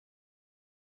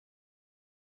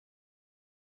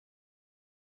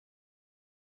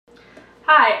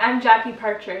Hi, I'm Jackie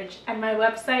Partridge, and my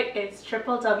website is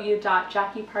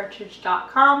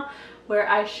www.jackiepartridge.com, where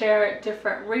I share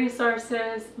different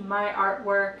resources, my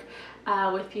artwork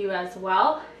with you as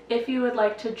well. If you would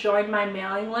like to join my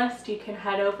mailing list, you can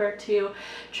head over to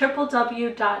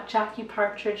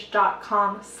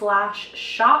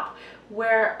www.jackiepartridge.com/shop,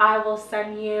 where I will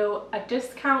send you a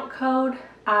discount code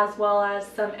as well as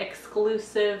some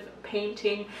exclusive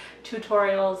painting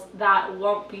tutorials that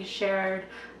won't be shared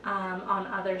on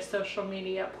other social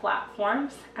media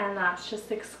platforms, and that's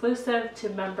just exclusive to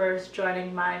members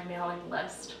joining my mailing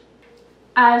list.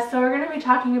 So we're going to be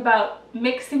talking about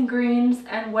mixing greens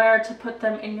and where to put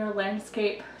them in your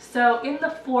landscape. So in the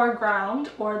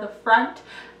foreground, or the front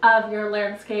of your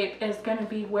landscape, is going to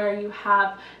be where you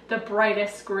have the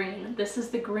brightest green. This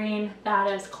is the green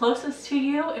that is closest to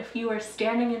you. If you were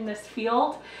standing in this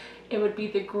field, it would be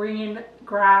the green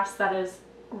grass that is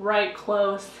right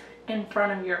close in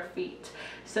front of your feet.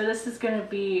 So this is going to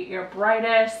be your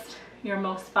brightest, your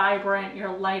most vibrant,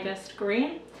 your lightest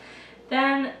green.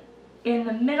 Then in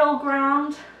the middle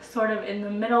ground, sort of in the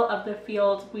middle of the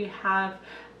field, we have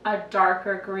a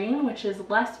darker green, which is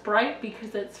less bright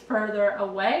because it's further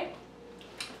away.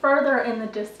 Further in the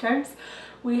distance,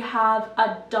 we have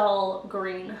a dull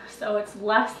green. So it's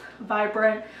less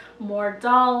vibrant, more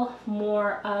dull,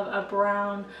 more of a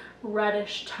brown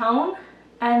reddish tone.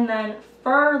 And then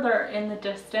further in the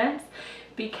distance,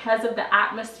 because of the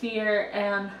atmosphere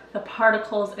and the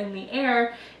particles in the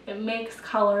air, it makes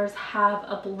colors have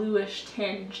a bluish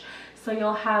tinge. So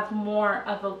you'll have more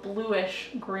of a bluish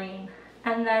green.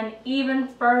 And then even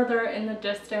further in the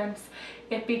distance,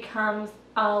 it becomes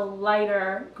a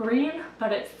lighter green,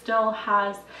 but it still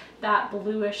has that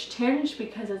bluish tinge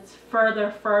because it's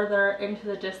further into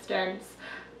the distance,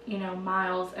 you know,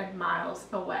 miles and miles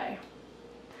away.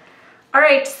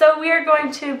 Alright, so we are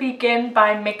going to begin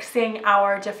by mixing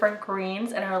our different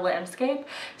greens in our landscape.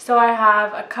 So I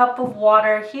have a cup of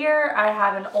water here, I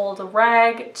have an old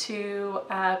rag to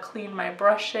clean my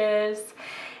brushes,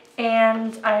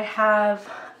 and I have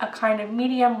a kind of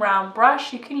medium round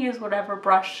brush. You can use whatever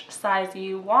brush size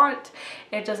you want,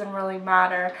 it doesn't really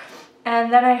matter.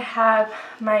 And then I have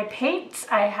my paints.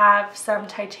 I have some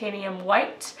titanium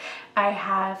white, I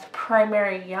have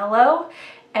primary yellow,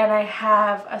 and I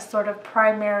have a sort of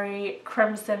primary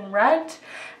crimson red.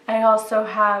 I also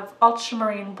have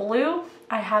ultramarine blue.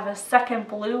 I have a second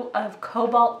blue of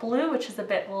cobalt blue, which is a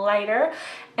bit lighter,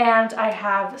 and I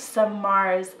have some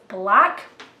Mars black.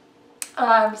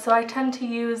 So I tend to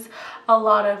use a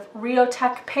lot of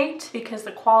Riotech paint because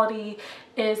the quality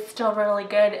is still really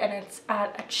good and it's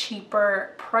at a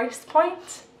cheaper price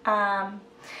point. And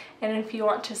if you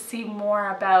want to see more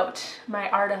about my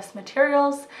artist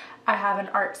materials, I have an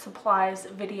art supplies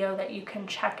video that you can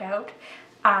check out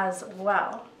as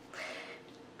well.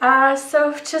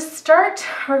 So to start,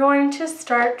 we're going to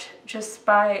start just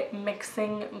by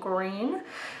mixing green.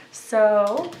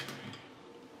 So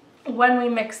when we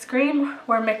mix green,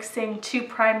 we're mixing two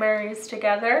primaries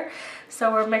together.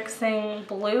 So we're mixing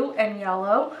blue and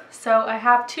yellow. So I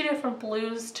have two different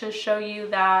blues to show you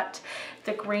that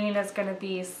the green is going to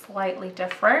be slightly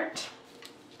different.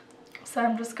 So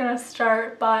I'm just going to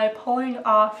start by pulling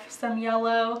off some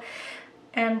yellow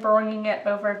and bringing it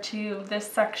over to this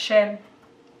section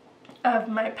of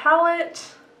my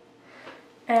palette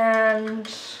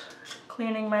and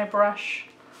cleaning my brush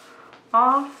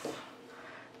off. I'm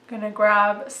going to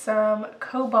grab some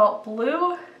cobalt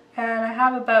blue, and I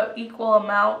have about equal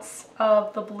amounts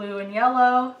of the blue and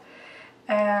yellow,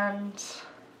 and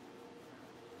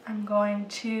I'm going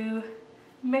to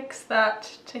mix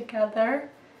that together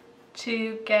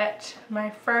to get my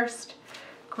first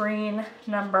green,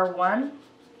 number one.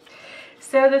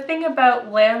 So the thing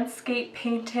about landscape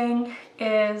painting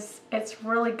is it's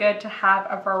really good to have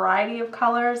a variety of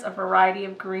colors, a variety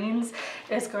of greens.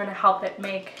 It's going to help it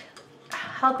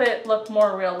look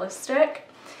more realistic.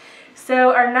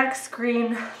 So our next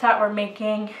green that we're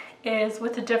making is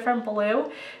with a different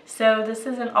blue. So this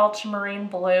is an ultramarine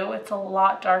blue. It's a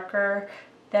lot darker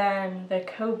than the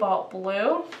cobalt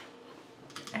blue.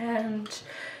 And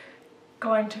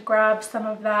going to grab some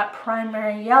of that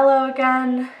primary yellow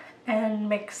again and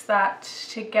mix that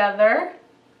together.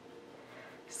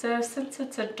 So since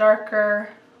it's a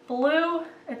darker blue,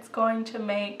 it's going to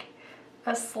make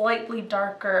a slightly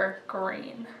darker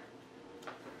green.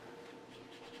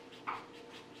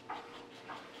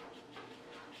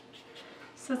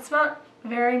 So it's not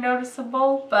very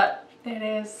noticeable, but it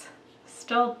is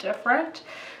still different.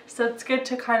 So it's good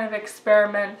to kind of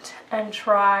experiment and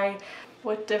try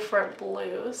with different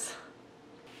blues.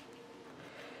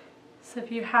 So if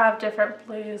you have different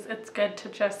blues, it's good to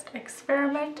just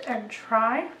experiment and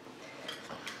try.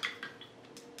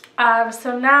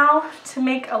 So now to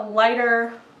make a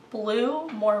lighter blue,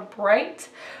 more bright,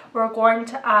 we're going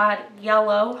to add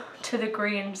yellow to the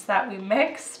greens that we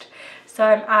mixed. So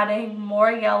I'm adding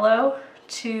more yellow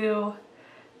to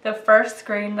the first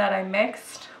green that I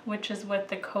mixed, which is with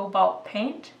the cobalt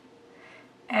paint.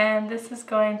 And this is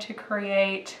going to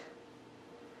create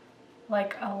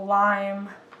like a lime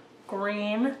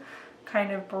green,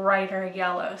 kind of brighter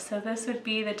yellow. So this would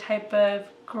be the type of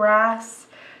grass,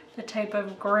 the type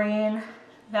of green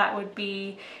that would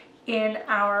be in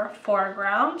our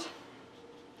foreground.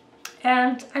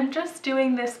 And I'm just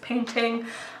doing this painting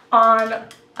on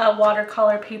a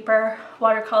watercolor paper.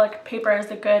 Watercolor paper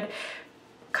is a good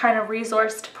kind of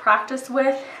resource to practice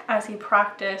with as you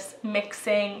practice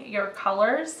mixing your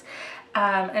colors,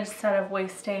 instead of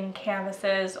wasting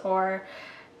canvases or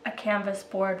a canvas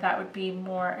board that would be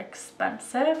more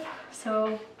expensive.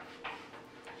 So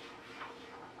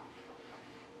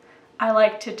I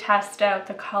like to test out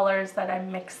the colors that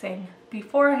I'm mixing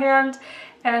beforehand,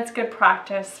 and it's good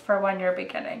practice for when you're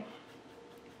beginning.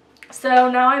 So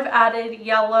now I've added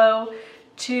yellow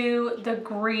to the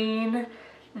green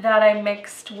that I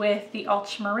mixed with the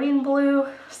ultramarine blue.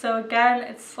 So again,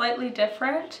 it's slightly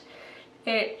different.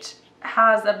 It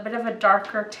has a bit of a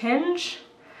darker tinge.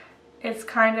 It's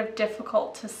kind of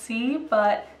difficult to see,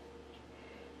 but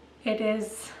it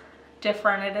is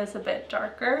different. It is a bit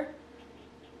darker.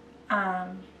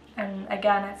 And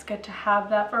again, it's good to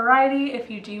have that variety if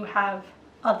you do have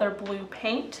other blue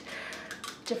paint.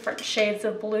 Different shades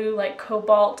of blue like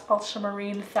cobalt,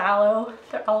 ultramarine, phthalo,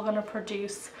 they're all going to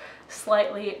produce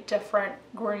slightly different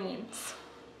greens.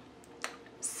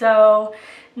 So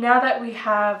now that we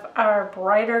have our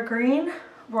brighter green,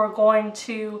 we're going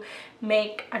to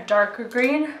make a darker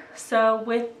green. So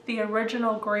with the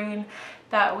original green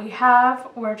that we have,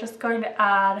 we're just going to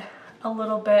add a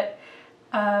little bit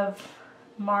of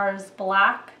Mars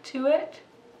Black to it.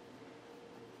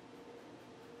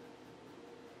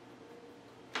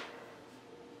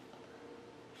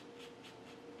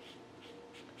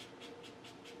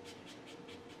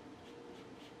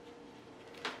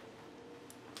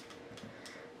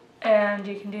 And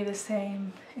you can do the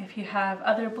same if you have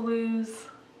other blues.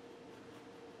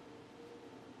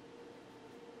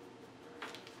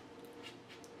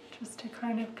 Just to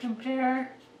kind of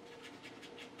compare.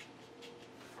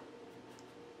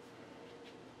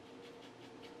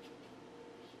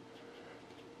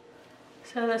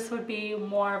 So this would be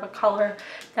more of a color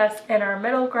that's in our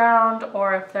middle ground,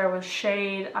 or if there was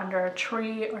shade under a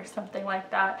tree or something like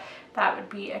that, that would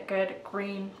be a good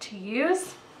green to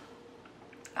use.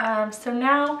 So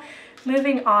now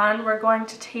moving on, we're going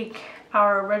to take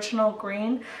our original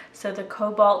green, so the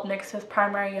cobalt mixed with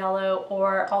primary yellow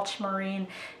or ultramarine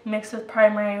mixed with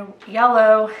primary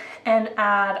yellow, and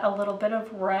add a little bit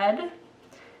of red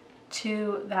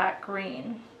to that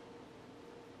green.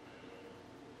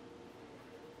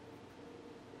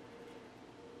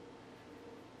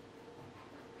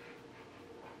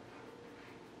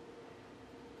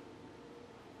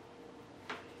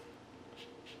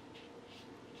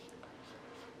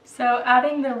 So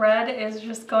adding the red is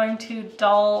just going to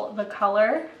dull the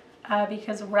color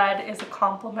because red is a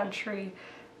complementary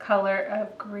color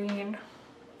of green.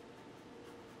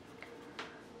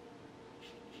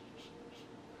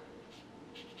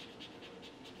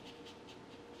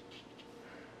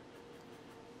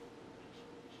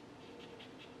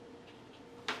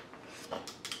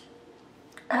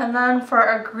 And then for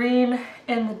our green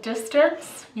in the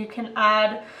distance, you can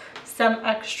add some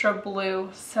extra blue.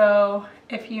 So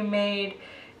if you made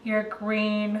your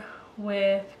green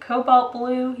with cobalt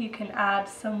blue, you can add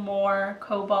some more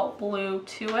cobalt blue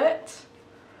to it.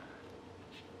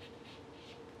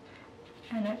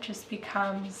 And it just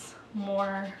becomes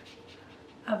more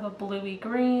of a bluey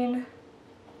green.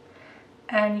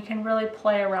 And you can really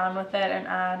play around with it and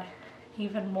add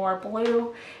even more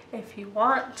blue if you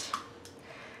want.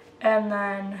 And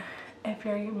then if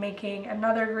you're making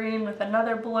another green with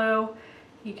another blue,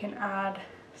 you can add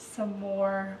some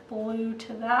more blue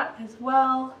to that as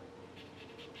well.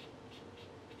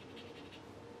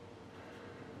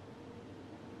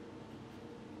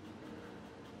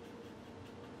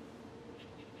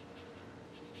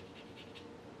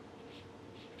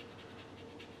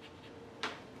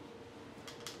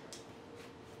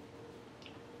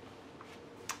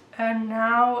 And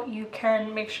now you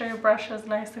can make sure your brush is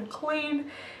nice and clean.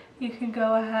 You can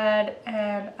go ahead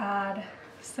and add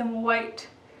some white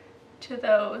to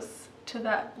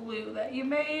that blue that you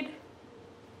made.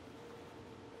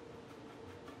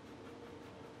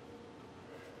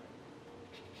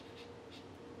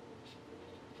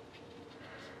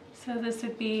 So this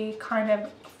would be kind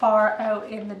of far out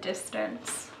in the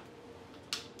distance.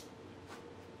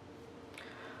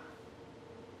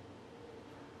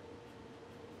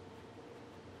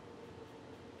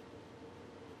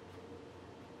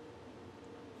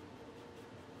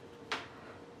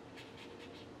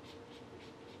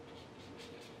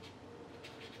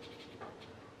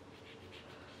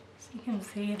 You can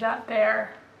see that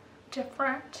they're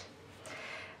different.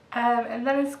 And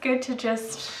then it's good to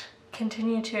just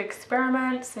continue to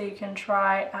experiment, so you can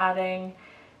try adding,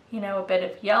 you know, a bit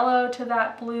of yellow to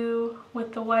that blue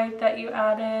with the white that you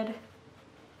added.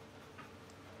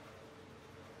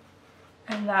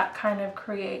 And that kind of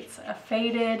creates a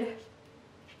faded,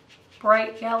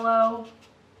 bright yellow.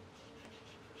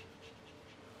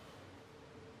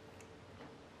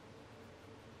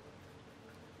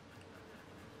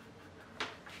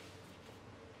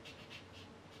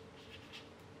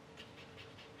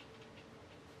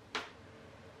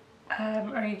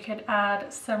 Or you could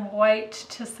add some white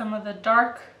to some of the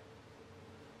dark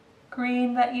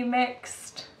green that you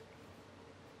mixed.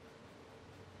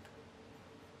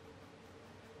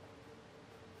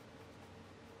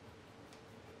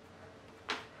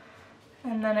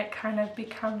 And then it kind of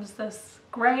becomes this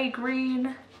gray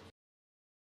green.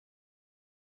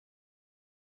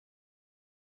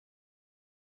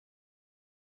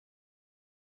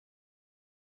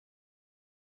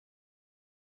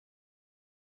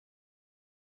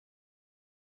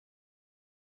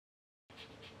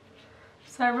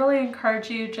 So I really encourage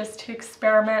you just to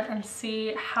experiment and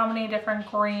see how many different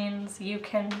greens you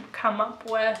can come up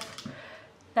with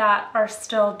that are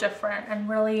still different, and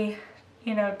really,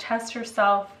 you know, test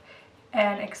yourself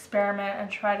and experiment and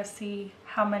try to see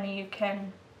how many you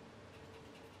can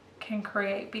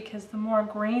create, because the more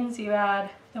greens you add,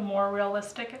 the more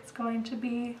realistic it's going to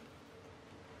be.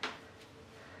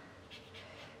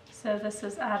 So this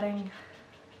is adding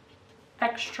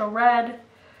extra red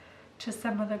to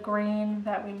some of the green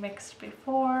that we mixed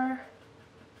before,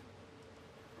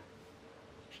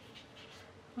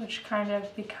 which kind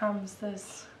of becomes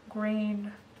this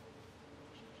green,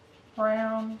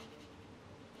 brown,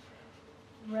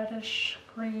 reddish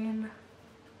green.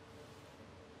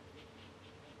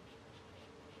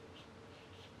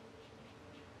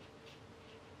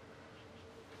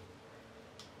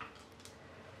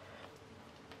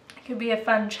 It could be a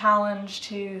fun challenge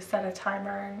to set a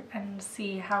timer and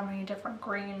see how many different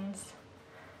greens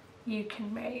you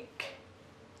can make.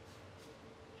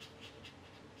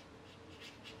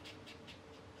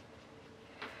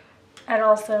 And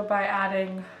also, by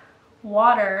adding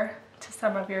water to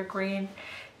some of your green,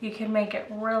 you can make it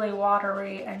really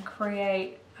watery and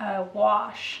create a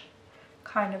wash,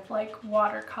 kind of like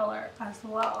watercolor as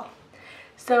well.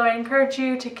 So I encourage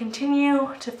you to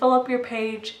continue to fill up your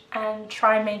page and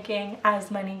try making as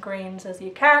many greens as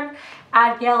you can.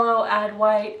 Add yellow, add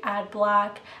white, add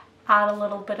black, add a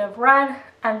little bit of red,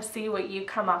 and see what you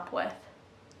come up with.